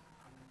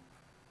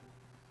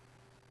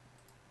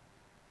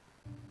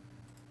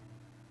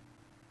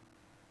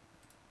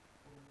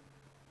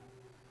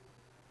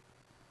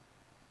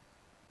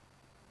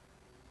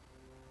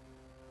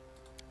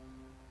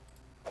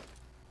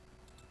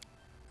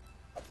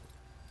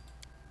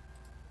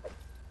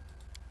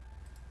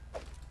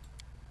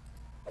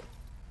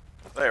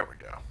 There we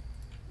go.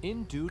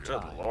 In due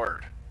Good time.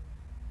 lord.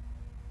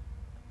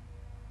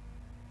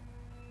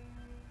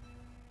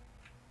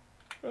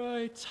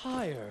 Right,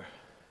 tire.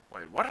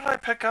 Wait, what did I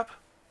pick up?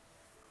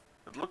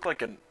 It looked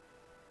like an...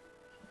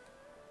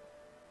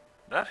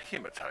 Not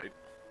hematite.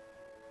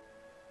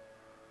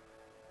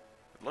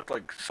 It looked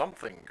like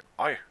something...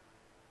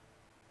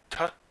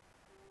 No,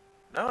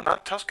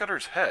 not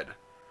Tuskutter's head.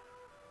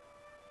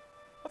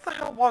 What the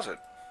hell was it?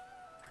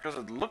 Because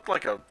it looked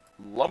like a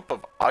lump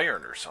of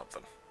iron or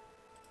something.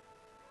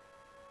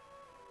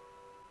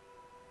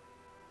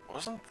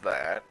 Wasn't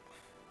that?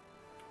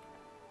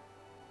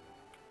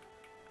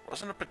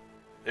 Wasn't it?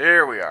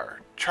 Here we are.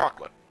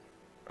 Chocolate.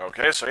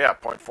 Okay, so yeah,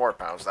 0.4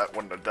 pounds. That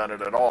wouldn't have done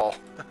it at all.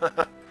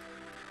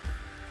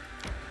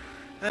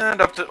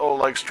 And up to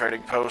Oleg's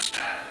trading post.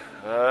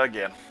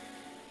 Again.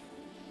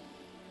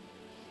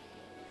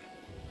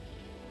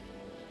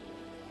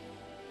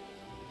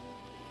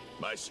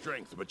 My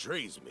strength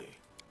betrays me.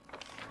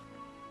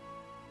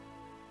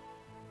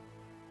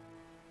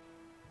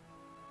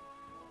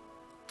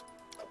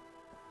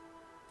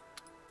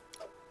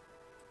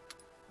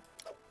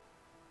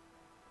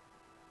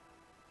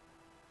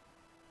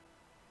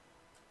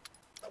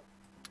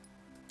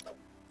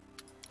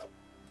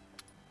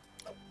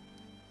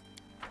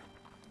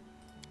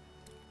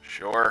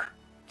 Sure.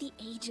 The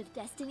Age of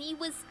Destiny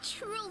was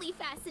truly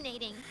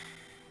fascinating.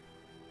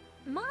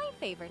 My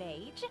favorite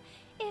age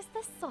is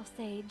the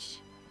sausage.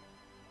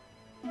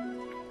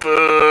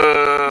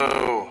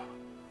 Boo!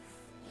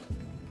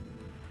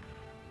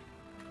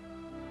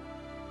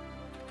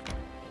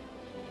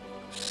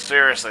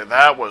 Seriously,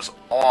 that was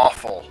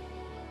awful.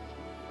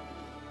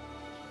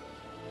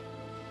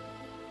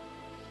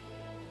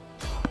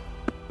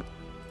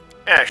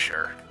 Yeah,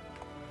 sure.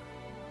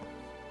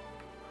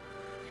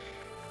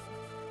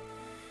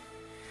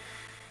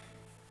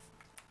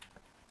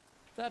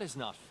 That is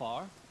not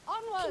far.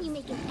 Can you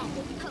make an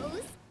epic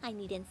pose? I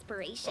need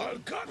inspiration. I'll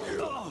cut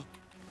you!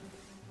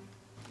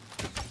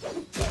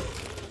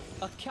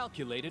 A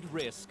calculated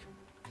risk.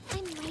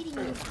 I'm writing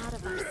you out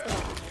of our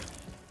store.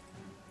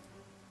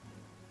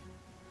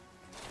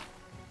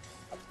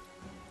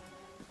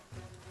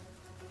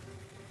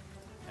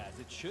 As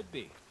it should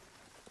be.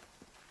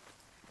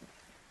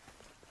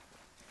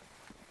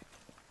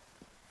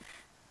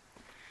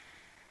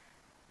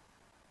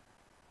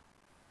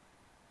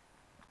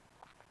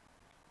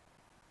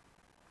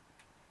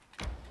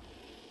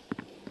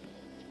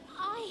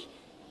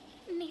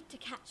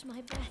 catch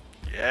my breath.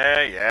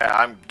 Yeah,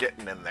 I'm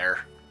getting in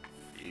there.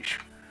 Yeesh.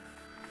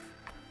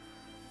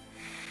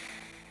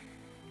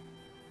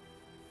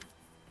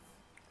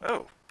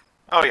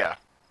 Oh yeah.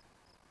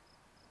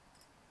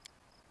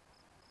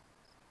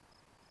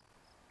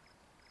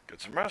 Get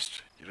some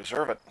rest. You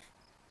deserve it.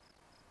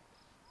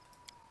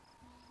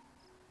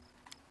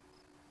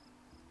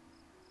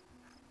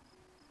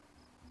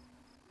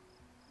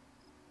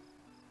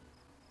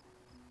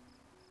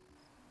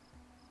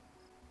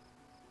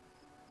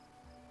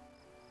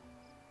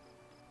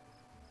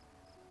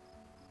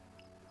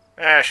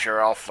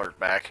 Sure, I'll flirt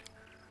back.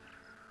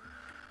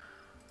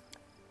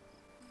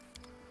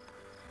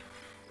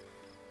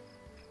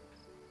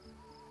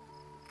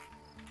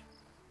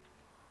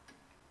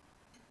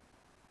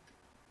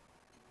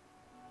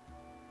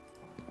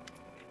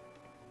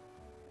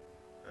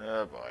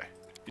 Oh boy.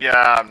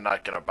 Yeah, I'm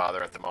not gonna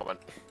bother at the moment.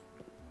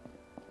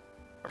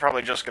 I'm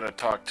probably just gonna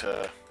talk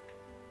to...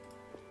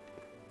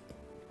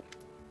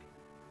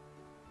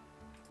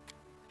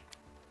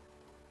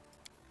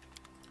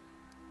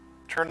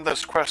 turn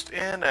this quest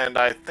in, and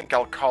I think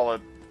I'll call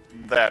it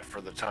that for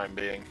the time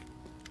being.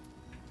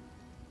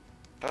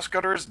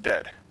 Duskgutter is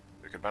dead.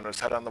 We could mount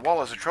his head on the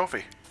wall as a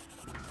trophy.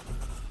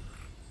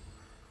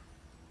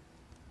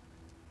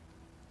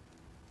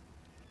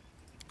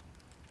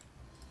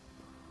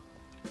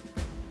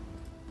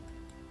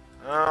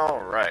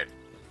 Alright.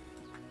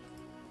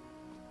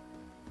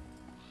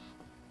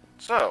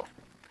 So,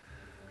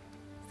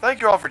 thank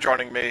you all for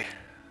joining me.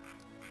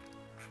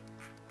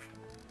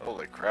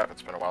 Holy crap,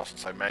 it's been a while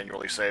since I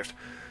manually saved.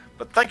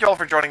 But thank you all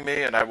for joining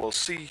me, and I will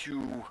see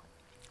you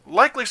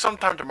likely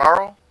sometime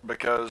tomorrow,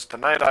 because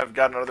tonight I've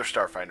got another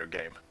Starfinder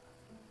game.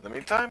 In the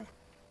meantime,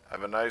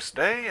 have a nice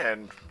day,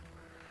 and